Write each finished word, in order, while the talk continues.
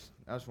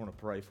I just want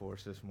to pray for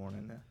us this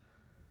morning.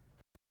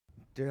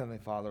 Dear Heavenly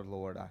Father,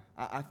 Lord,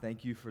 I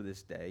thank you for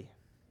this day.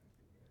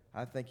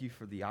 I thank you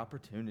for the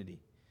opportunity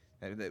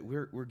that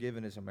we're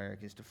given as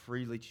Americans to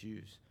freely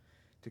choose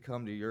to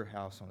come to your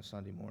house on a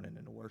Sunday morning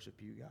and to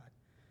worship you, God.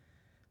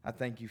 I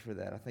thank you for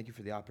that. I thank you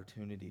for the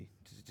opportunity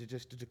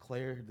to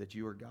declare that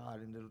you are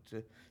God and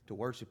to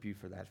worship you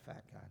for that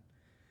fact, God.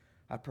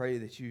 I pray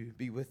that you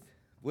be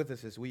with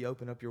us as we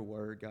open up your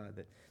word,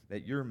 God,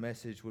 that your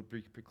message would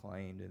be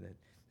proclaimed and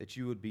that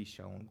you would be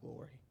shown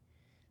glory.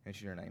 In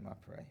your name I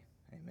pray.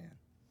 Amen.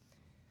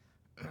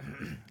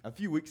 A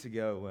few weeks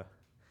ago,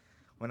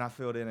 when I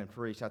filled in and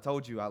preached, I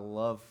told you I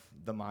love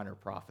the Minor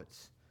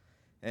Prophets.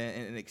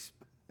 I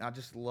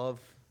just love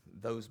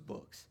those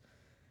books.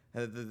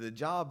 The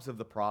jobs of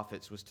the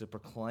prophets was to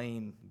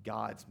proclaim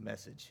God's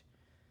message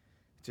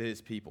to his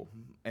people.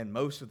 And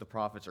most of the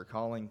prophets are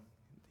calling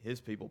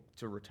his people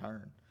to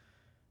return,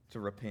 to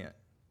repent.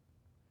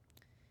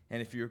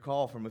 And if you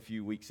recall from a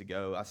few weeks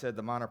ago, I said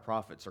the minor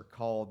prophets are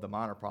called the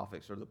minor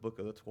prophets, or the book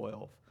of the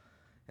 12.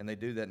 And they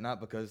do that not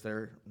because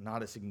they're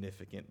not as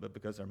significant, but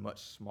because they're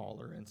much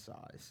smaller in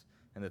size,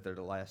 and that they're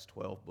the last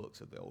 12 books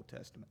of the Old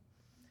Testament.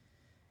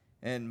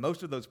 And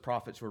most of those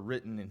prophets were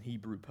written in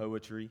Hebrew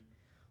poetry,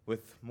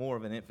 with more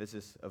of an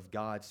emphasis of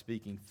God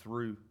speaking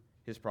through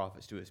his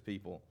prophets to his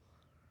people.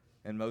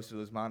 And most of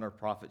those minor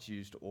prophets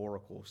used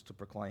oracles to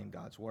proclaim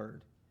God's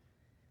word.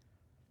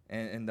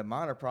 And the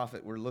minor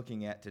prophet we're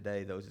looking at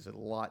today, though, is a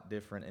lot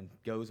different and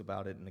goes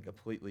about it in a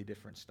completely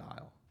different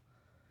style.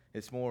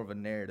 It's more of a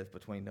narrative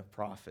between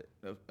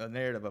a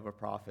narrative of a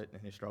prophet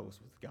and his struggles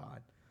with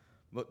God.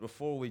 But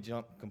before we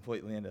jump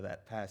completely into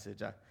that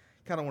passage, I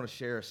kind of want to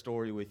share a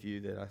story with you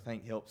that I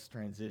think helps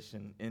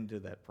transition into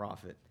that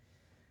prophet.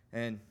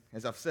 And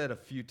as I've said a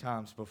few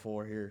times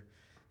before here,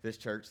 this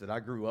church, that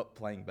I grew up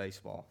playing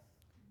baseball.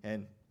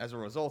 And as a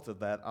result of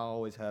that, I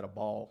always had a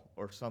ball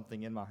or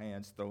something in my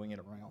hands throwing it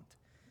around.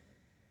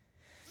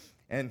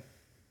 And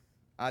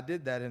I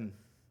did that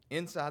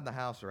inside the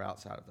house or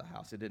outside of the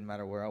house. It didn't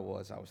matter where I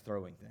was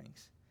throwing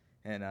things.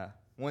 And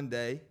one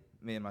day,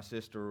 me and my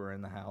sister were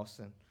in the house,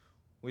 and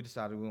we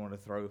decided we wanted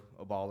to throw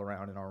a ball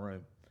around in our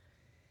room.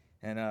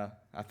 And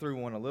I threw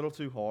one a little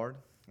too hard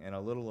and a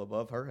little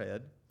above her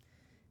head,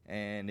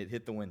 and it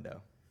hit the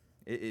window.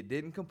 It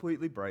didn't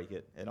completely break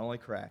it. It only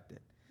cracked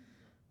it.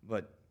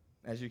 But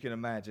as you can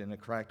imagine, a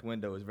cracked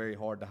window is very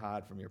hard to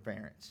hide from your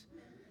parents.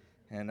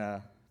 And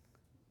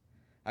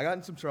I got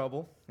in some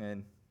trouble,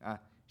 and I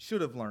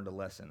should have learned a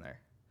lesson there.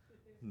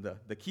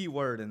 The key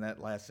word in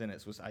that last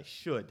sentence was I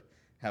should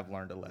have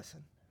learned a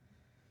lesson.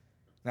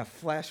 Now,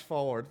 flash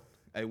forward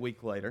a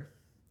week later,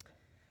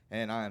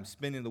 and I am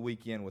spending the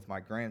weekend with my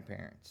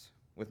grandparents,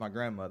 with my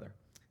grandmother.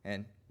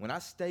 And when I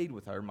stayed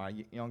with her, my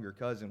younger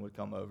cousin would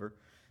come over,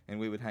 and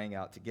we would hang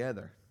out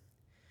together.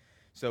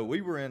 So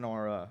we were in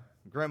our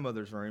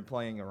grandmother's room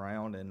playing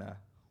around, and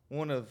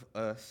one of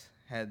us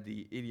had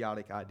the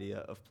idiotic idea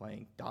of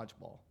playing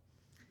dodgeball.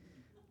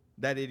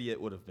 That idiot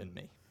would have been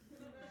me.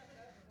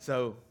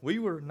 So we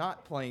were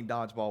not playing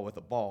dodgeball with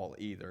a ball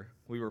either.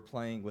 We were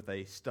playing with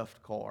a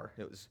stuffed car.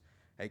 It was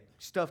a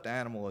stuffed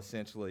animal,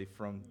 essentially,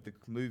 from the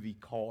movie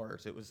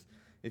Cars. It was,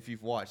 if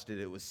you've watched it,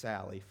 it was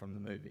Sally from the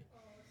movie.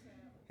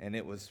 And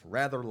it was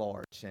rather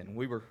large, and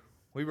we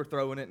were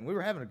throwing it, and we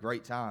were having a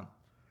great time.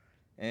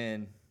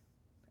 And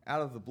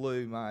out of the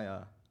blue,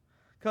 my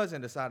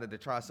cousin decided to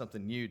try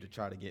something new to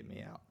try to get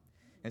me out.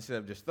 Instead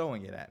of just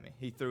throwing it at me,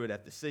 he threw it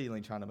at the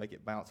ceiling, trying to make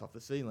it bounce off the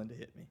ceiling to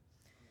hit me.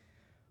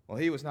 Well,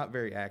 he was not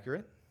very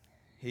accurate.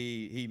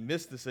 He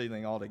missed the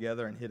ceiling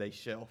altogether and hit a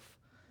shelf.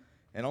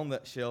 And on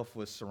that shelf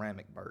was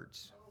ceramic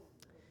birds.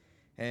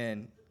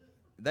 And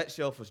that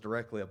shelf was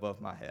directly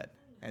above my head.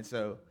 And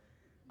so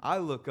I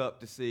look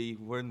up to see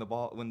when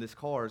this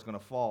car is going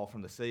to fall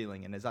from the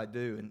ceiling, and as I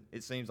do, and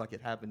it seems like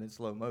it happened in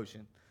slow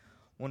motion,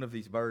 one of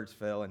these birds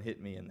fell and hit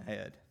me in the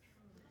head.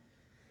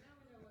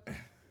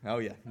 Oh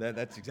yeah,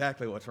 that's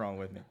exactly what's wrong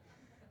with me.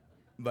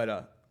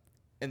 But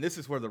and this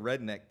is where the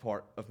redneck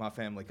part of my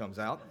family comes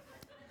out,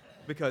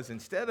 because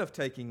instead of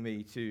taking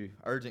me to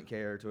urgent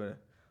care to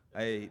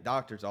a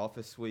doctor's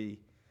office, we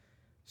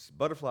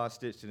butterfly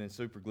stitched it and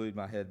super glued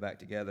my head back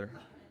together,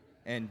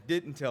 and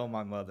didn't tell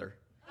my mother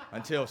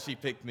until she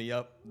picked me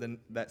up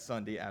that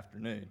Sunday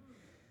afternoon.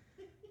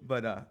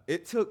 But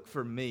it took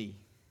for me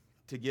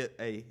to get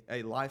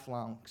a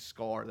lifelong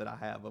scar that I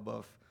have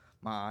above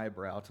my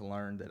eyebrow to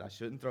learn that I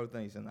shouldn't throw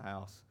things in the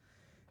house,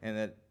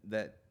 and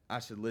that I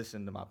should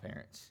listen to my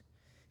parents.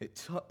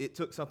 It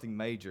took something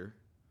major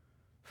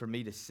for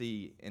me to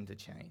see and to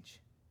change.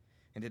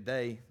 And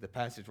today, the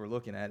passage we're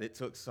looking at, it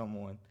took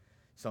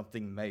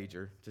something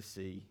major to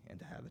see and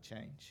to have a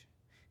change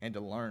and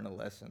to learn a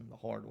lesson the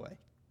hard way.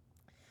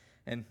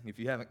 And if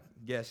you haven't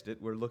guessed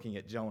it, we're looking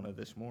at Jonah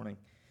this morning.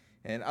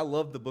 And I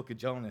love the book of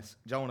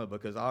Jonah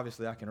because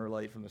obviously I can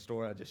relate from the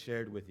story I just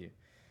shared with you.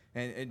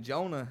 And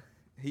Jonah,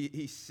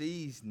 he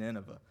sees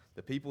Nineveh,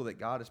 the people that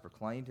God has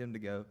proclaimed him to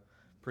go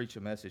preach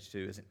a message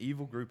to, as an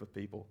evil group of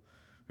people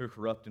who are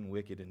corrupt and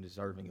wicked and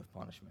deserving of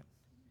punishment.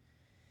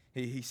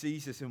 He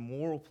sees this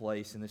immoral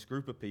place and this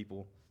group of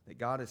people that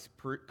God has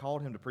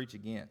called him to preach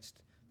against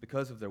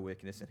because of their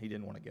wickedness, and he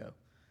didn't want to go.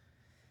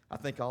 I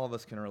think all of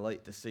us can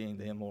relate to seeing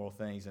the immoral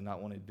things and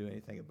not wanting to do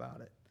anything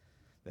about it.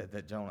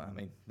 That Jonah, I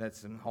mean, that's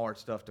some hard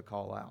stuff to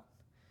call out,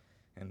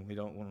 and we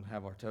don't want to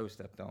have our toes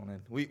stepped on.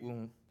 And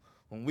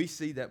when we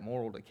see that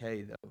moral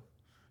decay, though,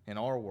 in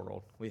our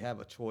world, we have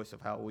a choice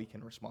of how we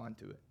can respond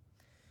to it.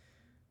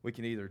 We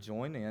can either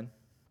join in,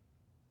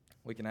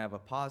 we can have a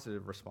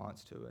positive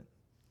response to it,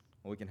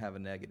 or we can have a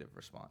negative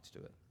response to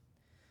it.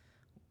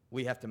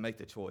 We have to make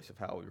the choice of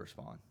how we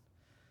respond.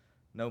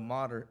 No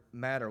matter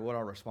what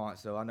our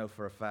response, though, I know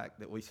for a fact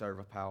that we serve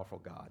a powerful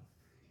God.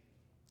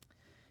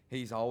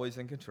 He's always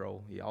in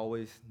control. He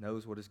always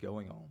knows what is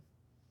going on.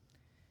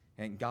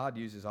 And God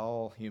uses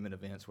all human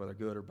events, whether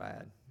good or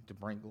bad, to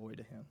bring glory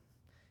to him.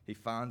 He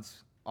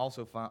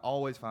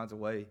always finds a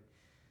way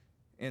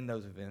in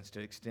those events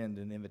to extend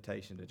an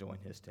invitation to join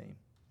his team.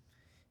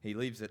 He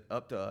leaves it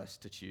up to us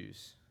to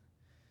choose.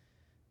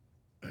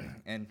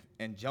 And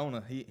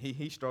Jonah,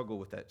 he struggled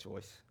with that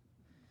choice.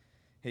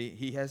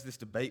 He has this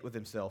debate with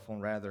himself on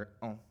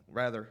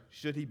rather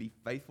should he be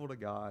faithful to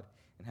God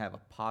and have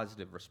a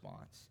positive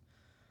response,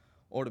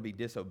 or to be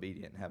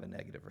disobedient and have a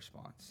negative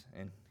response.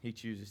 And he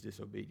chooses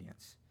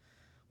disobedience,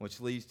 which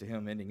leads to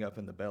him ending up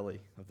in the belly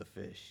of the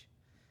fish.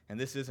 And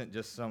this isn't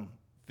just some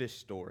fish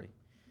story.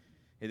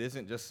 It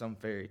isn't just some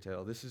fairy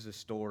tale. This is a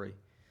story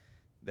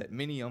that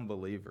many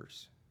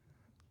unbelievers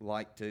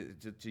like to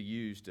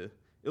use to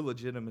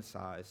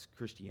illegitimize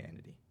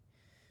Christianity.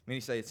 Many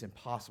say it's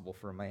impossible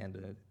for a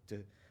man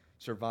to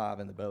survive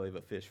in the belly of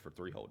a fish for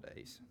 3 whole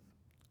days.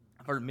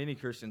 I've heard many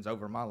Christians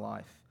over my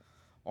life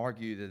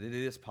argue that it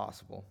is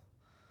possible,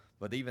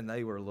 but even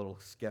they were a little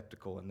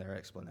skeptical in their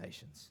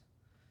explanations.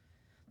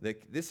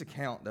 This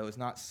account, though, is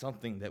not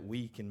something that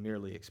we can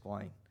merely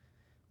explain,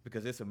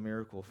 because it's a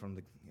miracle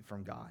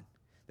from God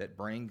that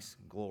brings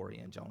glory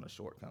in Jonah's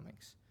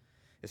shortcomings.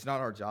 It's not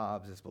our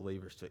jobs as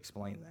believers to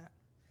explain that,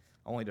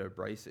 only to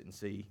embrace it and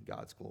see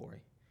God's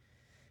glory.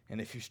 And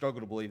if you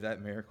struggle to believe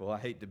that miracle, I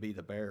hate to be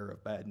the bearer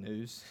of bad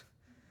news,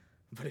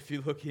 but if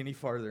you look any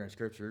farther in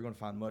Scripture, you're going to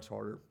find much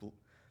harder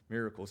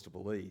miracles to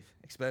believe,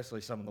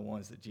 especially some of the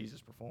ones that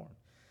Jesus performed.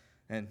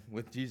 And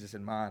with Jesus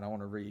in mind, I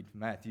want to read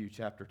Matthew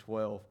chapter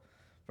 12,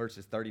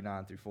 verses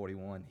 39 through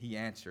 41. He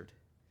answered,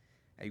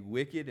 "A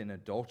wicked and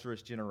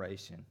adulterous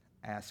generation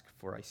asks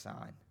for a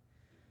sign,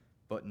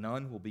 but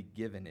none will be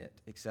given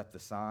it except the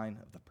sign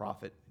of the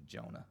prophet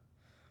Jonah.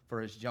 For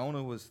as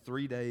Jonah was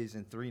 3 days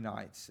and 3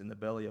 nights in the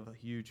belly of a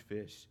huge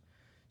fish,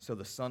 so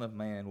the Son of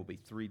Man will be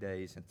 3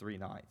 days and 3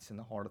 nights in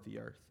the heart of the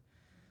earth.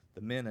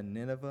 The men of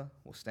Nineveh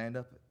will stand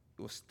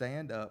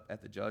up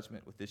at the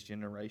judgment with this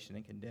generation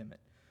and condemn it,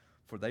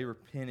 for they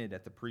repented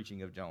at the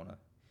preaching of Jonah.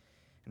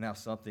 And now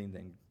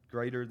something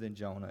greater than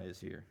Jonah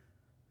is here."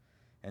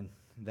 And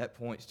that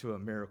points to a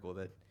miracle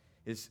that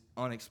is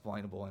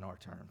unexplainable in our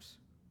terms.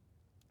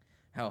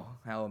 How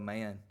a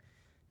man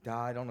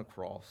died on a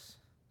cross,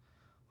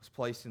 was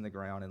placed in the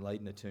ground and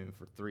laid in a tomb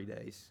for 3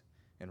 days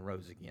and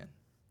rose again.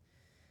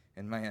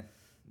 And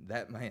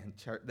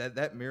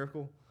that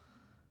miracle,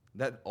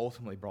 that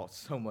ultimately brought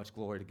so much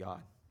glory to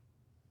God.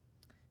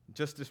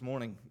 Just this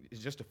morning,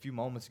 just a few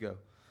moments ago,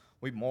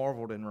 we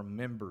marveled and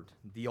remembered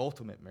the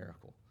ultimate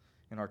miracle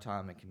in our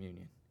time in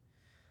communion.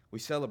 We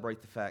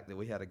celebrate the fact that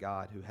we had a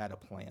God who had a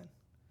plan.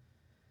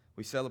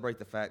 We celebrate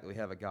the fact that we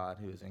have a God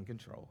who is in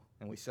control.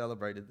 And we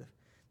celebrated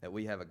that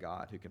we have a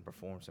God who can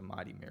perform some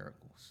mighty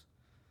miracles.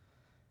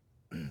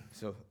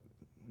 So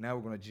now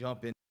we're going to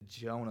jump into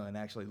Jonah and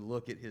actually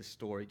look at his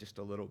story just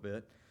a little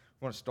bit.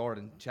 We're going to start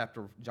in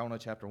Jonah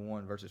chapter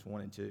 1, verses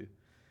 1 and 2.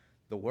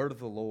 "The word of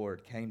the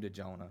Lord came to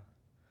Jonah,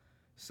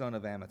 son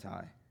of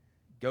Amittai.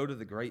 Go to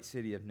the great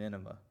city of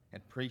Nineveh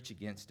and preach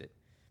against it,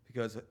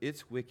 because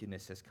its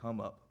wickedness has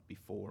come up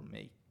before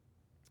me."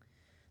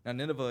 Now,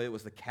 Nineveh, it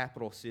was the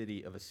capital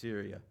city of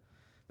Assyria.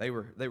 They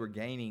were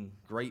gaining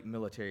great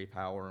military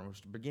power and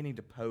was beginning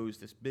to pose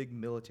this big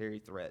military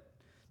threat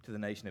to the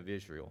nation of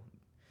Israel.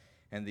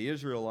 And the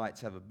Israelites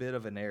have a bit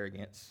of an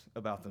arrogance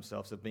about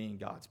themselves of being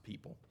God's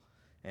people.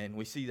 And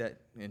we see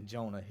that in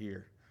Jonah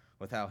here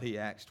with how he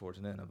acts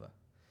towards Nineveh.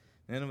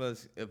 Nineveh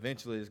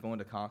eventually is going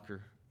to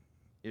conquer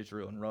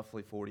Israel in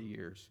roughly 40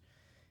 years.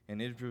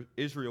 And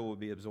Israel will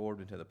be absorbed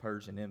into the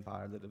Persian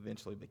Empire that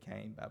eventually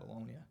became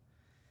Babylonia.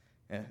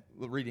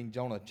 Reading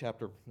Jonah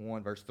chapter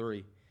 1, verse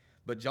 3.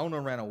 "But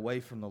Jonah ran away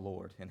from the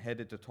Lord and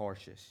headed to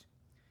Tarshish.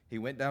 He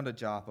went down to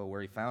Joppa,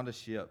 where he found a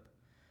ship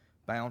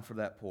bound for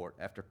that port.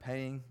 After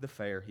paying the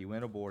fare, he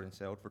went aboard and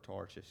sailed for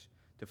Tarshish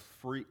to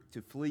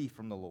flee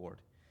from the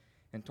Lord.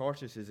 And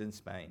Tarshish is in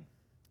Spain.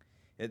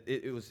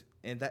 It was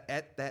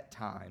at that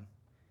time,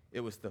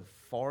 it was the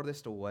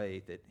farthest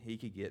away that he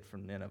could get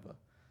from Nineveh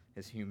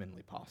as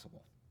humanly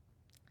possible."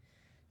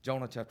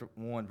 Jonah chapter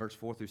 1, verse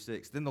 4 through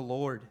 6. "Then the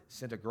Lord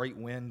sent a great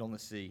wind on the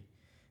sea,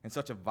 and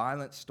such a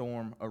violent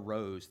storm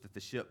arose that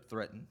the ship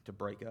threatened to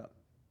break up.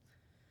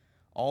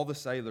 All the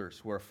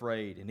sailors were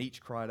afraid, and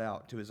each cried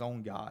out to his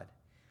own God,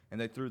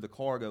 and they threw the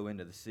cargo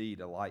into the sea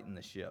to lighten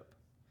the ship.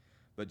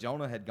 But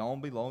Jonah had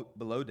gone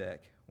below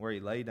deck, where he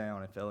lay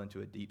down and fell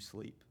into a deep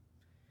sleep.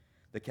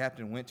 The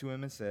captain went to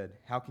him and said,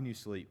 "How can you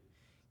sleep?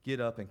 Get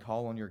up and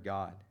call on your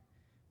God.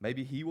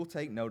 Maybe he will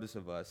take notice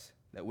of us,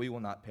 that we will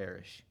not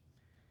perish."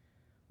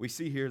 We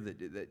see here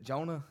that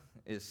Jonah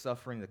is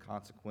suffering the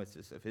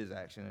consequences of his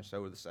action, and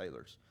so are the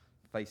sailors,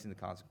 facing the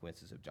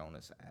consequences of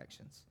Jonah's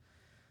actions.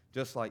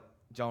 Just like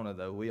Jonah,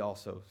 though, we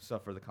also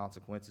suffer the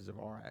consequences of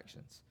our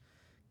actions.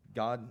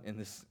 God, in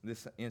this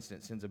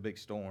instance, sends a big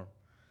storm.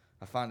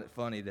 I find it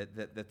funny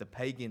that the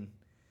pagan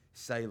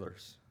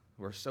sailors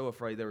were so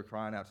afraid they were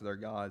crying out to their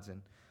gods,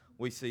 and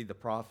we see the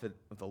prophet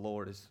of the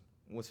Lord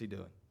what's he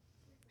doing?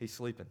 He's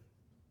sleeping.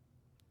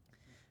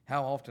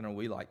 How often are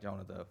we like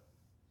Jonah, though?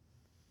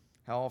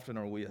 How often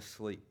are we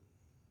asleep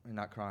and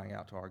not crying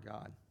out to our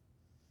God?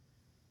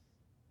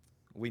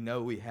 We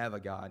know we have a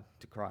God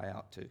to cry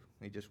out to.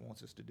 He just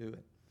wants us to do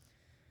it.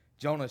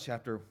 Jonah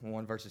chapter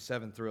 1, verses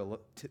 7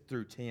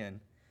 through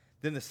 10.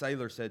 Then the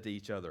sailors said to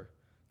each other,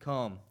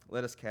 "Come,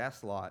 let us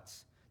cast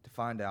lots to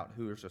find out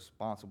who is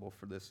responsible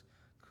for this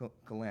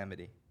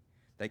calamity."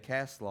 They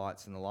cast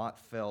lots, and the lot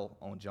fell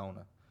on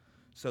Jonah.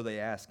 So they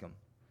asked him,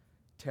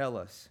 "Tell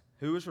us,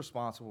 who is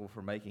responsible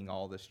for making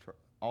all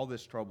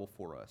this trouble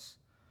for us?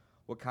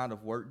 What kind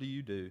of work do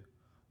you do?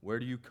 Where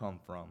do you come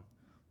from?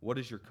 What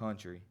is your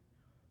country?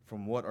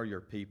 From what are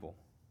your people?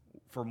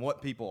 From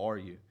what people are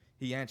you?"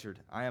 He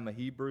answered, "I am a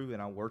Hebrew,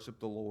 and I worship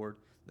the Lord,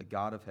 the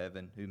God of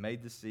heaven, who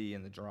made the sea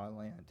and the dry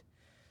land."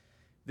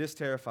 This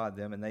terrified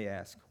them, and they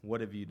asked,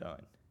 "What have you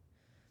done?"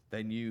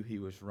 They knew he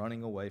was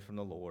running away from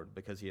the Lord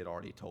because he had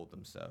already told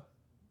them so.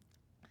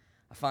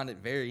 I find it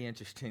very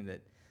interesting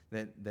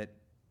that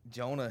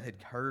Jonah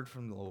had heard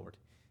from the Lord.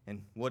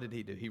 And what did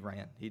he do? He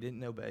ran. He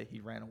didn't obey. He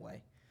ran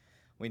away.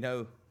 We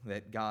know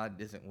that God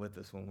isn't with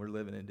us when we're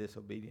living in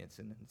disobedience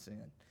and in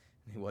sin.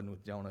 And he wasn't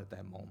with Jonah at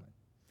that moment.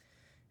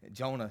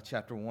 Jonah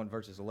chapter 1,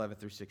 verses 11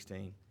 through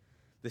 16.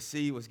 The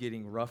sea was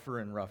getting rougher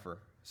and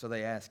rougher. So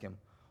they asked him,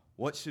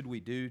 "What should we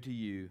do to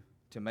you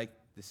to make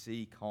the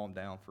sea calm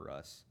down for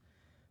us?"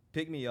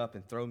 "Pick me up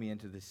and throw me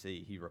into the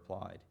sea," he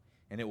replied,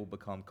 "and it will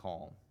become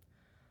calm.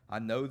 I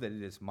know that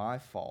it is my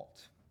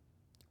fault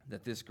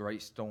that this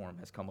great storm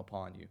has come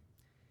upon you."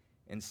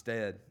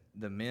 Instead,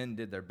 the men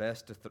did their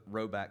best to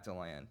row back to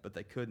land, but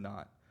they could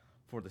not,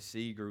 for the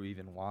sea grew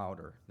even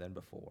wilder than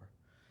before.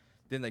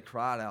 Then they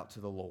cried out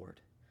to the Lord,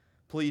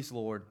 "Please,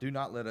 Lord, do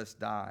not let us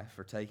die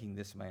for taking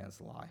this man's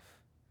life.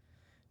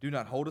 Do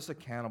not hold us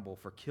accountable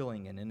for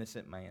killing an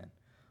innocent man,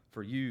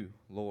 for you,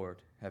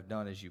 Lord, have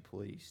done as you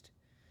pleased."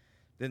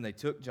 Then they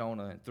took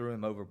Jonah and threw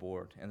him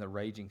overboard, and the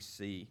raging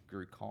sea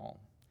grew calm.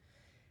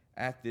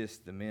 At this,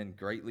 the men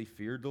greatly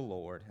feared the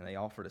Lord, and they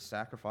offered a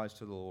sacrifice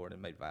to the Lord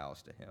and made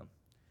vows to him.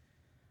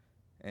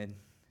 And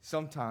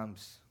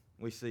sometimes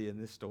we see in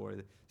this story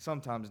that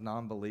sometimes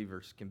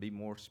non-believers can be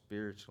more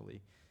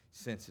spiritually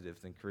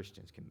sensitive than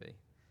Christians can be.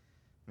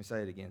 Let me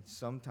say it again.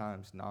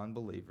 Sometimes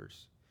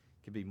non-believers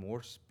can be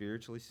more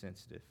spiritually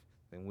sensitive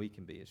than we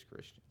can be as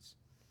Christians.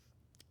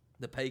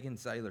 The pagan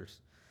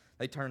sailors,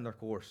 they turned their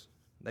course.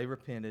 They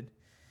repented,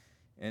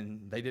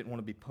 and they didn't want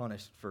to be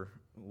punished for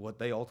what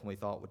they ultimately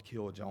thought would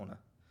kill Jonah.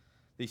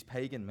 These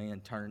pagan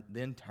men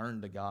then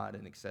turned to God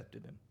and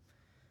accepted him.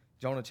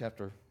 Jonah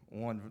chapter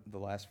 1, the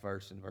last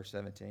verse, in verse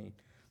 17.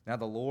 Now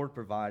the Lord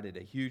provided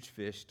a huge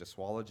fish to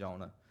swallow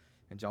Jonah,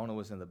 and Jonah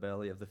was in the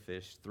belly of the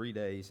fish 3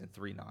 days and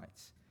 3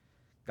 nights.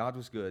 God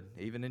was good.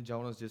 Even in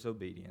Jonah's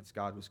disobedience,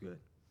 God was good.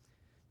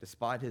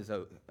 Despite his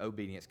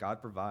obedience, God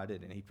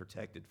provided and he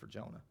protected for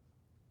Jonah.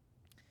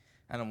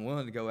 And I'm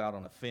willing to go out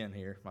on a fin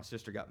here. My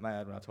sister got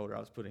mad when I told her I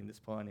was putting this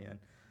pun in.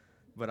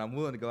 But I'm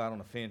willing to go out on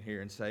a fin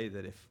here and say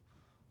that if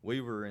we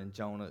were in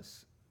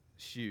Jonah's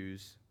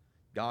shoes,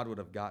 God would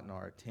have gotten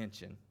our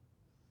attention.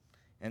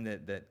 And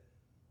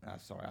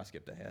sorry, I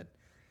skipped ahead.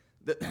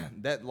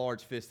 That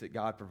large fish that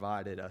God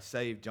provided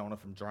saved Jonah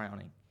from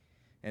drowning.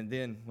 And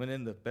then when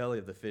in the belly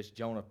of the fish,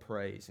 Jonah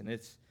prays. And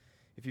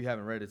if you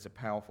haven't read it, it's a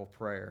powerful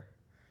prayer.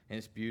 And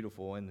it's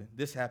beautiful. And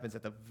this happens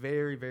at the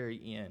very,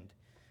 very end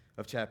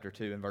of chapter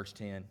 2 and verse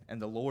 10.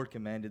 And the Lord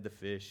commanded the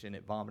fish, and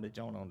it vomited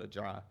Jonah on the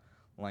dry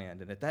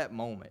land. And at that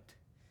moment,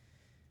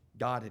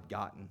 God had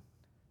gotten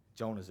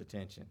Jonah's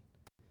attention.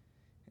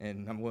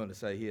 And I'm willing to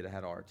say he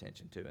had our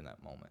attention too in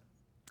that moment.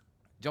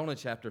 Jonah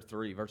chapter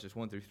 3, verses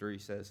 1 through 3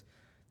 says,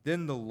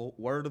 Then the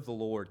word of the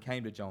Lord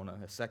came to Jonah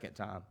a second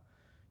time.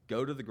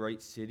 Go to the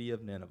great city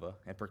of Nineveh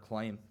and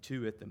proclaim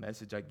to it the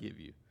message I give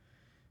you.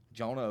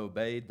 Jonah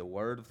obeyed the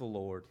word of the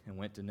Lord and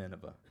went to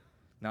Nineveh.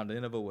 Now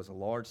Nineveh was a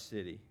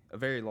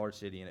very large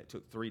city, and it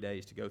took 3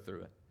 days to go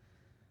through it.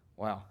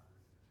 Wow.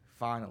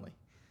 Finally,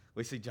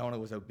 we see Jonah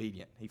was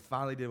obedient. He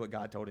finally did what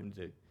God told him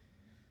to do.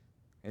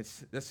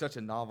 That's such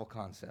a novel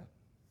concept,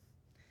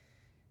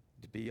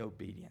 to be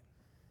obedient.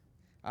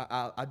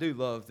 I do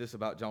love this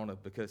about Jonah,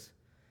 because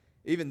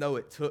even though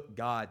it took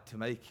God to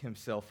make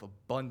himself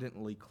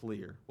abundantly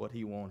clear what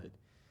he wanted,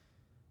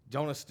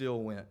 Jonah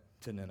still went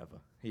to Nineveh.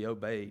 He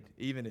obeyed,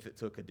 even if it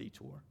took a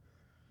detour.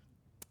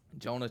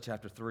 Jonah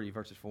chapter 3,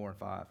 verses 4 and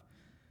 5.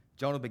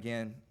 Jonah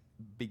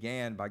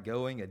began by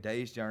going a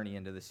day's journey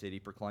into the city,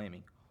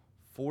 proclaiming,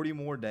 40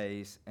 more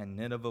days, and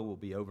Nineveh will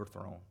be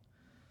overthrown.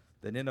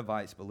 The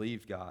Ninevites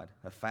believed God.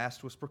 A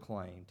fast was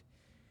proclaimed,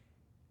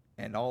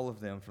 and all of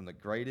them, from the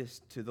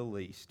greatest to the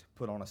least,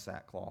 put on a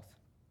sackcloth.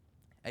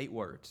 8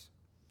 words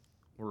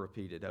were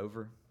repeated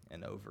over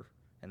and over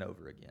and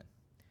over again.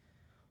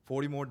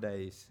 40 more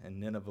days, and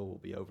Nineveh will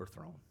be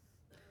overthrown.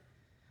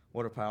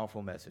 What a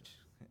powerful message.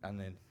 And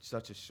then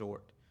such a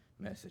short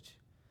message.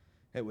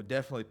 It would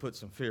definitely put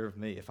some fear of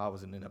me if I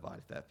was a Ninevite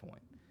at that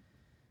point.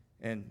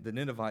 And the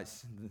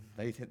Ninevites,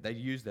 they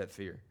used that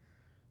fear.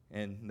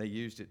 And they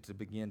used it to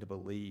begin to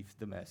believe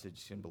the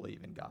message and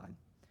believe in God.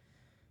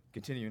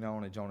 Continuing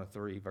on in Jonah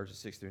 3, verses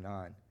 6 through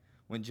 9.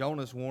 When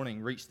Jonah's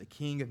warning reached the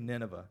king of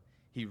Nineveh,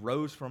 he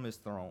rose from his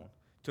throne,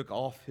 took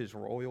off his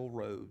royal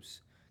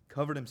robes,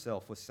 covered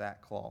himself with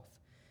sackcloth,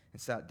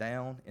 and sat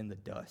down in the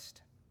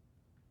dust.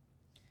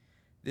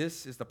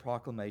 This is the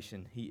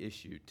proclamation he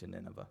issued to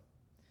Nineveh.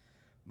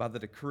 By the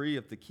decree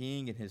of the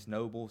king and his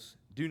nobles,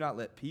 do not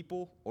let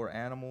people or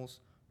animals,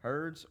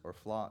 herds or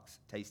flocks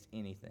taste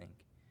anything.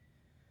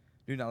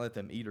 Do not let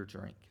them eat or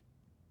drink.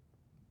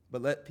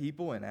 But let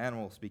people and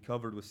animals be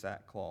covered with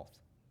sackcloth.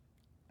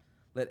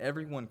 Let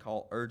everyone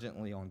call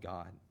urgently on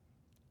God.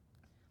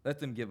 Let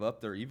them give up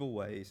their evil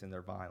ways and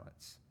their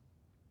violence.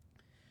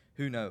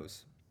 Who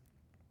knows?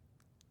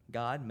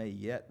 God may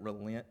yet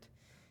relent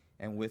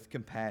and with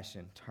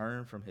compassion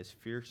turn from his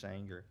fierce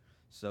anger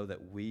so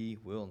that we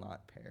will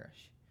not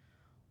perish.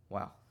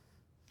 Wow.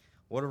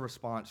 What a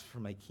response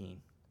from a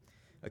king.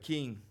 A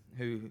king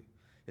who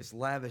is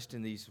lavished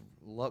in these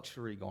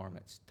luxury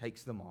garments,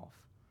 takes them off,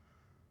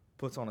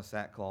 puts on a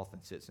sackcloth,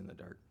 and sits in the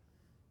dirt.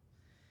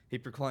 He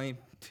proclaimed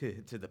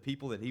to the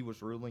people that he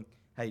was ruling,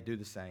 hey, do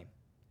the same.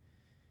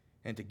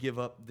 And to give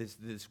up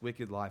this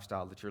wicked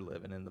lifestyle that you're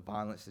living and the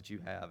violence that you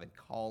have and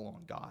call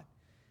on God.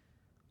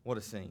 What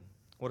a scene.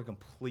 What a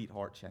complete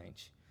heart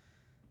change.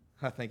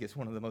 I think it's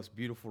one of the most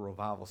beautiful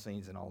revival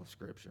scenes in all of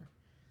Scripture.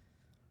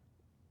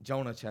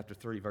 Jonah chapter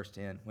 3, verse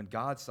 10. When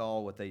God saw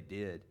what they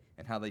did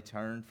and how they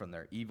turned from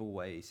their evil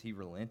ways, he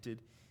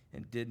relented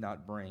and did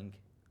not bring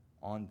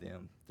on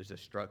them the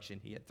destruction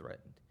he had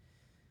threatened.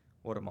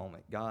 What a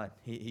moment. God,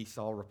 he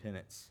saw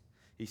repentance.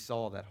 He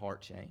saw that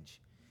heart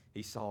change.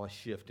 He saw a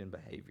shift in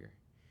behavior.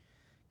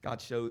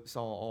 God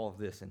saw all of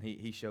this, and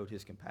he showed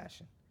his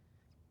compassion.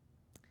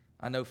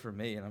 I know for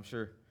me, and I'm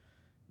sure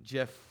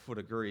Jeff would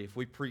agree, if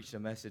we preached a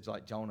message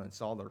like Jonah and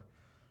saw the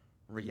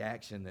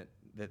reaction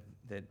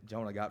that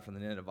Jonah got from the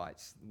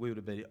Ninevites, we would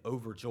have been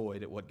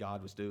overjoyed at what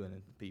God was doing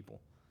in the people.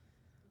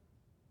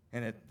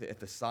 And at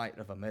the sight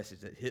of a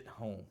message that hit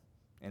home,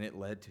 and it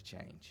led to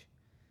change.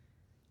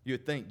 You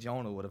would think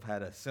Jonah would have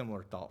had a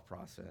similar thought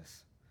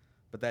process,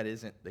 but that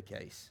isn't the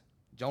case.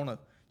 Jonah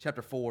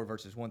chapter 4,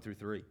 verses 1 through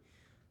 3.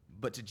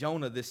 But to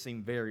Jonah this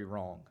seemed very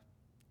wrong,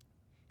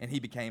 and he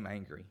became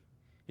angry.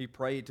 He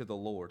prayed to the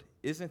Lord,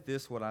 "Isn't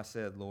this what I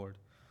said, Lord,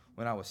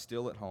 when I was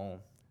still at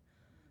home?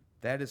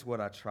 That is what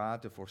I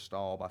tried to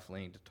forestall by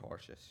fleeing to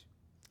Tarshish.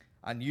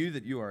 I knew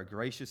that you are a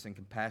gracious and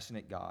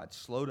compassionate God,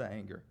 slow to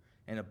anger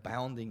and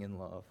abounding in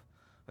love,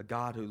 a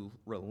God who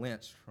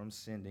relents from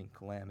sending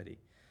calamity.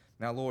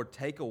 Now, Lord,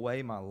 take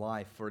away my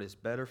life, for it is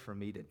better for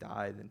me to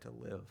die than to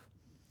live."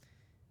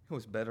 It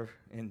was better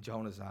in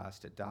Jonah's eyes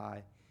to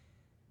die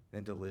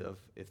than to live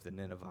if the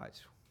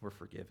Ninevites were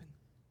forgiven.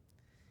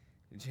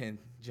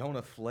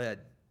 Jonah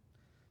fled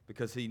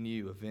because he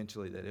knew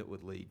eventually that it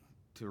would lead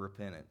to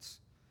repentance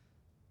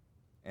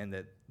and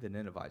that the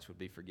Ninevites would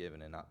be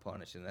forgiven and not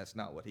punished. And that's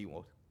not what he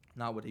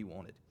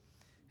wanted.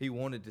 He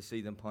wanted to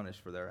see them punished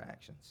for their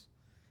actions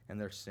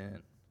and their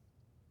sin.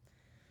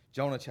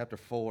 Jonah chapter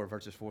 4,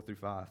 verses 4 through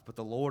 5. But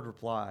the Lord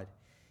replied,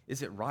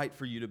 "Is it right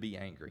for you to be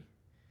angry?"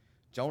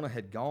 Jonah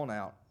had gone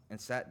out and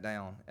sat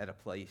down at a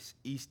place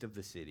east of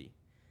the city.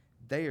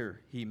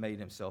 There he made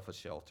himself a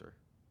shelter,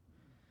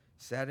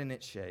 sat in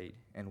its shade,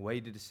 and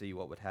waited to see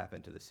what would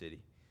happen to the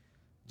city.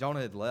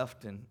 Jonah had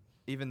left, and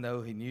even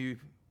though he knew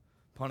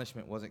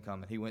punishment wasn't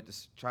coming, he went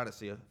to try to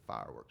see a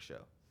fireworks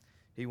show.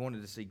 He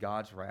wanted to see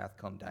God's wrath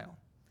come down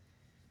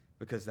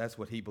because that's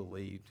what he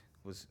believed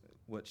was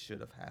what should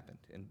have happened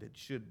and it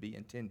should be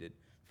intended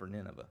for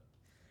Nineveh.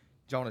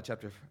 Jonah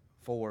chapter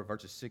 4,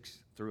 verses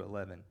 6 through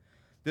 11.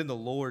 Then the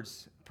Lord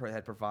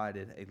had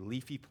provided a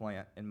leafy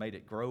plant and made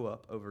it grow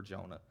up over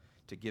Jonah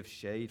to give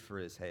shade for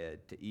his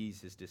head, to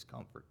ease his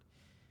discomfort.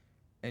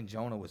 And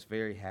Jonah was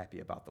very happy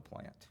about the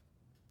plant.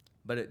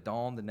 But at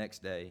dawn the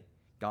next day,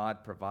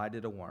 God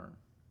provided a worm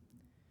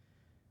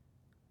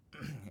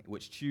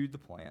which chewed the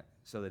plant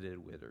so that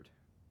it withered.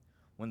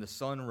 When the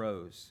sun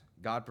rose,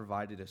 God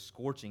provided a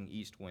scorching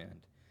east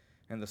wind,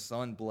 and the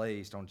sun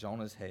blazed on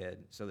Jonah's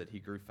head so that he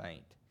grew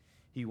faint.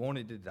 He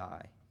wanted to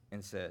die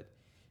and said,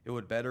 "It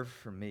would be better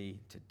for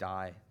me to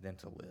die than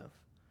to live."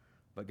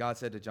 But God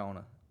said to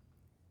Jonah,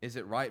 "Is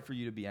it right for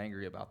you to be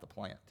angry about the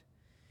plant?"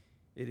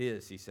 "It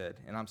is," he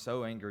said, "and I'm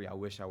so angry I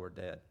wish I were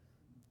dead."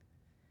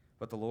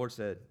 But the Lord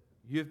said,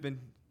 "You have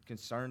been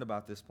concerned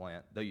about this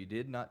plant, though you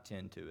did not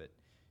tend to it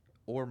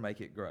or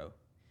make it grow.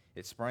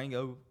 It sprang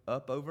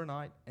up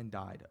overnight and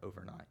died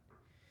overnight.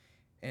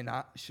 And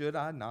should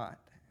I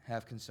not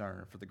have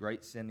concern for the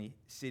great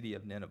city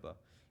of Nineveh,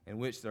 in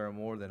which there are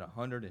more than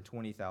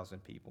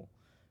 120,000 people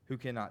who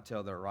cannot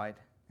tell their right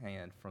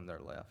hand from their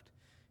left,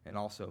 and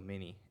also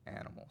many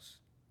animals.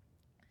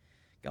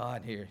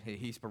 God here,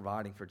 he's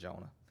providing for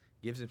Jonah,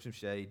 gives him some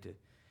shade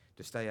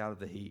to stay out of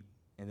the heat,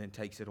 and then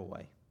takes it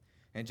away.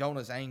 And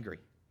Jonah's angry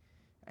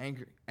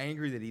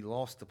that he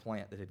lost the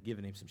plant that had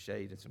given him some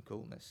shade and some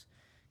coolness.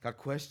 God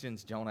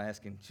questions Jonah,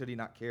 asking, should he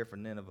not care for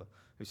Nineveh,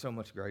 who's so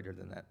much greater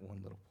than that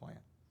one little plant?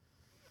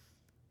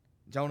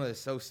 Jonah is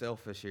so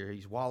selfish here.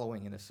 He's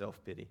wallowing in his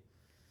self-pity.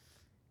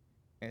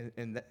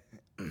 And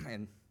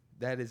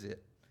that is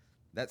it.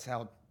 That's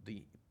how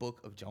the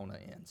book of Jonah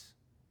ends.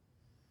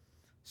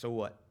 So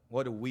what?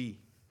 What do we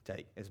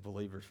take as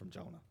believers from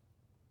Jonah?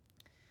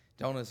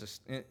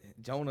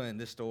 Jonah in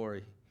this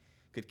story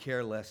could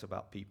care less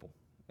about people,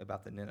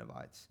 about the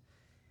Ninevites.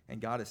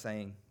 And God is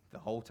saying the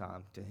whole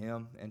time to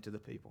him and to the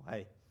people,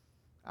 hey,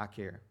 I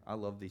care. I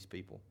love these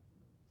people.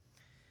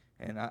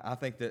 And I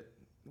think that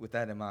with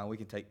that in mind, we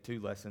can take two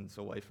lessons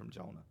away from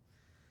Jonah.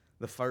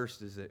 The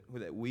first is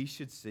that we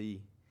should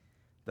see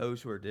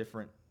those who are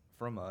different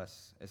from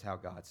us as how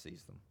God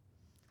sees them,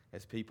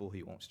 as people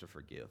he wants to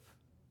forgive.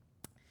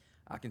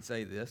 I can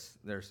say this,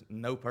 there's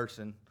no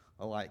person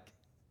alike.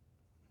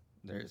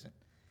 There isn't.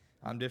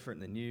 I'm different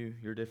than you,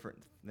 you're different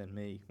than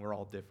me, we're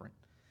all different.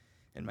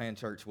 And man,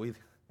 church,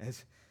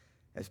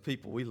 as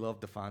people, we love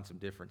to find some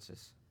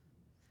differences.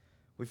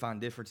 We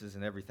find differences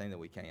in everything that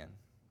we can.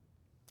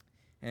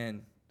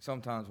 And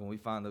sometimes when we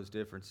find those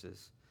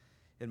differences,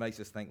 it makes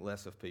us think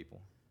less of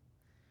people.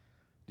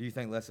 Do you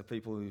think less of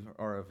people who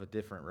are of a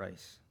different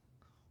race?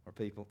 Or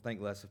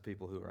think less of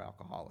people who are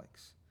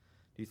alcoholics?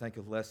 Do you think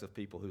less of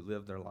people who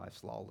live their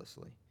lives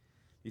lawlessly?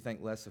 Do you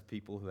think less of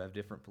people who have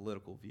different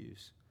political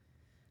views?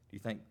 Do you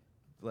think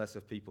less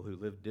of people who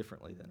live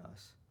differently than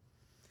us?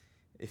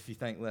 If you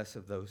think less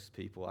of those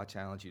people, I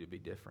challenge you to be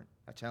different.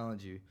 I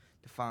challenge you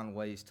to find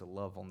ways to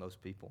love on those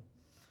people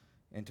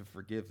and to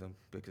forgive them,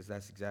 because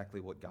that's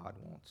exactly what God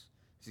wants.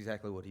 It's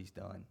exactly what he's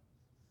done.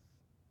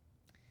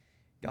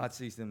 God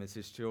sees them as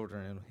his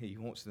children, and he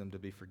wants them to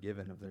be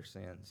forgiven of their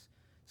sins.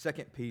 2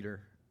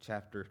 Peter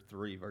chapter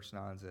 3, verse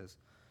 9 says,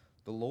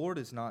 "The Lord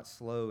is not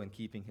slow in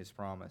keeping his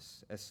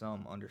promise, as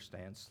some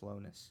understand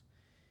slowness.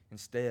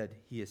 Instead,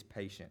 he is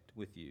patient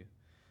with you,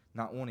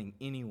 not wanting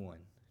anyone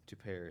to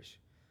perish,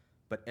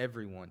 but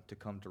everyone to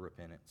come to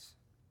repentance."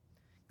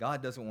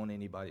 God doesn't want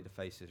anybody to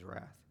face his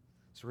wrath.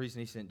 It's the reason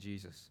he sent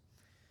Jesus.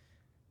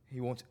 He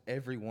wants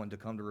everyone to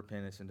come to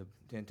repentance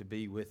and to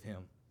be with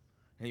him.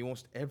 And he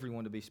wants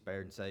everyone to be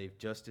spared and saved,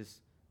 just as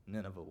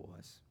Nineveh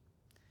was.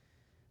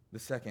 The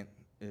second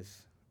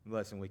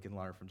lesson we can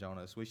learn from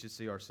Jonah is we should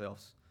see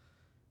ourselves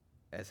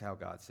as how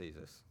God sees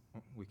us.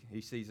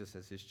 He sees us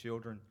as his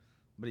children,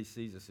 but he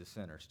sees us as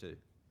sinners too.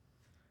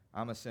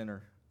 I'm a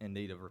sinner in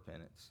need of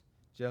repentance.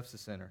 Jeff's a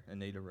sinner in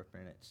need of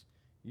repentance.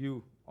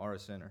 You are a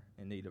sinner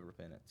in need of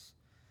repentance.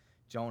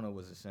 Jonah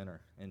was a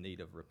sinner in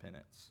need of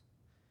repentance.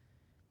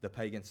 The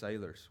pagan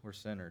sailors were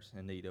sinners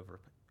in need of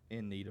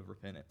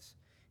repentance.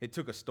 It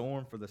took a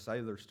storm for the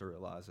sailors to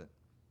realize it.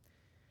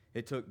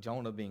 It took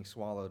Jonah being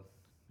swallowed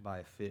by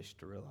a fish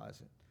to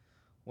realize it.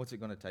 What's it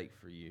going to take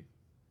for you?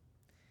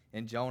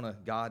 And Jonah,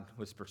 God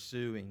was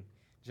pursuing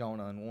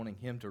Jonah and wanting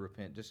him to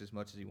repent just as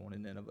much as he wanted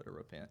Nineveh to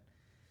repent.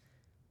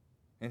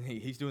 And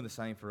he's doing the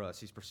same for us.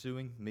 He's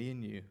pursuing me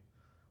and you,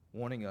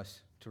 wanting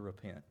us to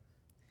repent.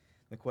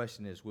 The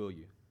question is, will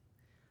you?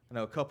 I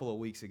know a couple of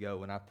weeks ago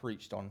when I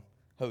preached on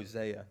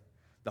Hosea,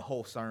 the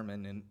whole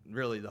sermon and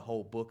really the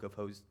whole book of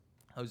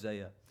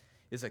Hosea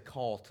is a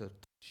call to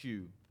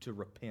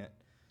repent,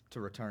 to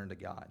return to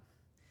God.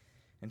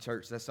 And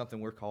church, that's something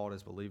we're called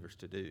as believers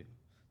to do,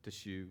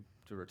 to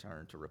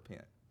return, to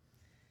repent.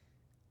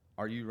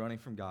 Are you running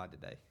from God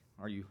today?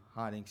 Are you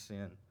hiding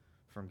sin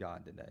from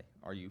God today?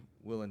 Are you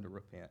willing to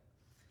repent?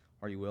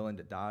 Are you willing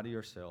to die to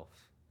yourself?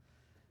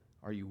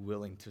 Are you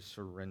willing to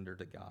surrender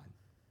to God?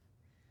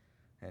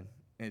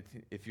 And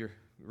if you're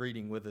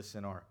reading with us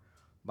in our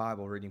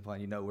Bible reading plan,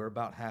 you know we're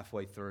about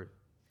halfway through.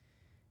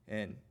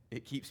 And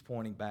it keeps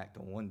pointing back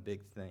to one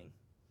big thing: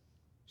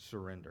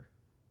 surrender.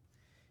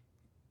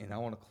 And I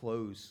want to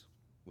close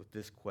with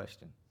this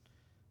question.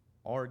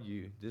 Are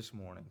you this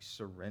morning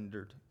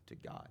surrendered to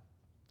God?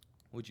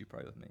 Would you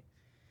pray with me?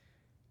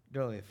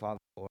 Dearly Father,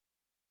 Lord,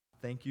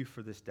 thank you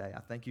for this day. I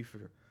thank you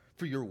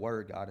for your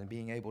word, God, and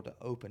being able to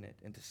open it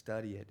and to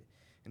study it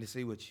and to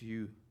see what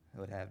you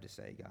would have to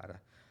say, God.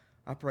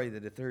 I pray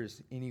that if there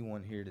is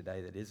anyone here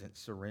today that isn't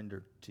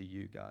surrendered to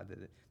you, God,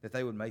 that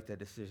they would make that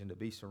decision to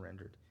be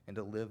surrendered and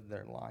to live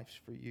their lives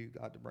for you,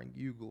 God, to bring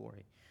you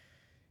glory.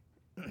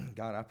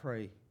 God, I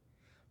pray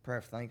prayer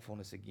of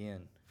thankfulness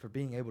again for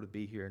being able to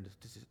be here and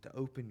to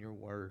open your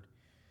word,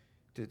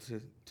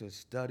 to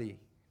study,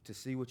 to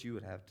see what you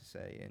would have to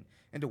say,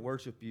 and to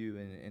worship you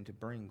and to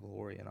bring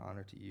glory and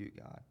honor to you,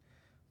 God.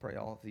 Pray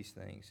all of these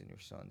things in your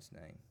Son's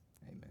name.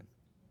 Amen.